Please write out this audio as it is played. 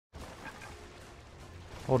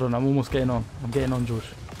Hold on, I'm almost getting on. I'm getting on, George.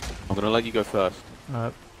 I'm gonna let you go first.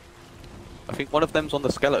 Alright. I think one of them's on the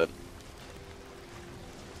skeleton.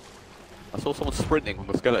 I saw someone sprinting on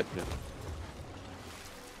the skeleton.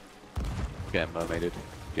 Get him, mermaided.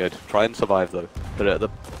 Good. Try and survive though. Put it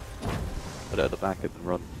at the back and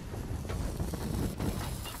run.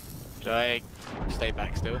 Should I stay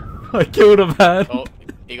back still? I killed a man. Oh,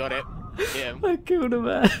 he got it. Hit him. I killed a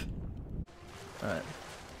man. Alright.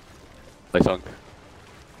 They sunk.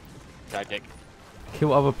 Tragic.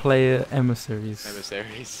 Kill other player emissaries.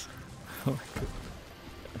 Emissaries. Oh my god.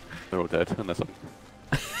 They're all dead and they're sunk.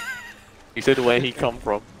 He said where he come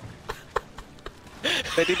from.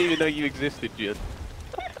 They didn't even know you existed, Jin.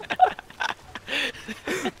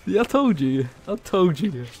 Yeah, I told you. I told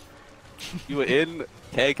you. You were in,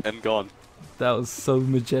 keg, and gone. That was so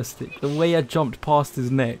majestic. The way I jumped past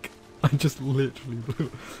his neck, I just literally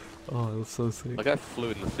blew. Oh, it was so sick. Like I flew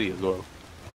in the sea as well.